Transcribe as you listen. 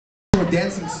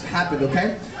dancing happened,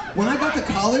 okay? When I got to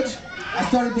college, I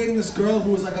started dating this girl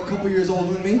who was like a couple years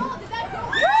older than me.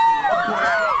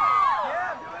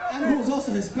 And who was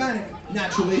also Hispanic,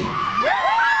 naturally.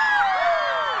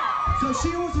 So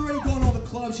she was already going to all the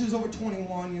clubs. She was over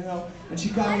 21, you know, and she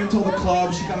got me into all the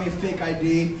clubs. She got me a fake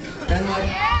ID, and like,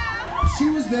 she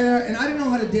was there, and I didn't know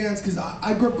how to dance because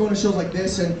I grew up going to shows like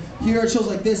this, and here at shows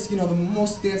like this, you know, the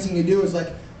most dancing you do is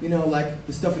like, you know, like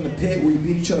the stuff in the pit where you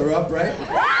beat each other up, right? I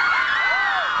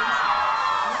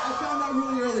found out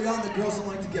really early on that girls don't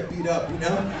like to get beat up, you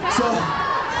know?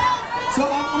 So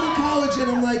I'm in college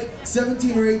and I'm like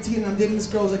 17 or 18 and I'm dating this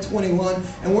girl who's like 21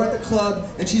 and we're at the club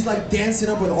and she's like dancing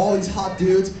up with all these hot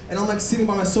dudes and I'm like sitting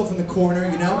by myself in the corner,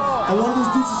 you know? And one of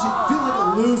those dudes, she feels like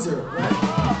a loser, right?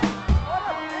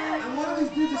 And one of these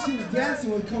dudes that she was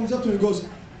dancing with comes up to her and goes,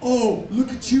 "Oh,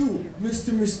 look at you,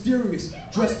 Mr. Mysterious,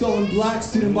 dressed all in black,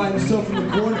 sitting by himself in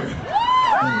the corner." And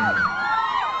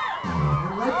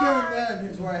right there and then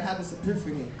is where I had this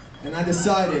epiphany and I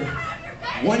decided,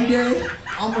 one day,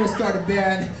 I'm gonna start a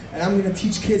band and I'm gonna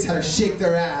teach kids how to shake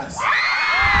their ass.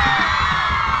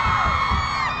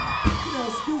 You know,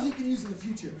 skills you can use in the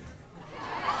future.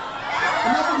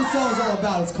 And that's what the song is all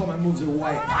about. It's called My Moves Are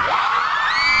White.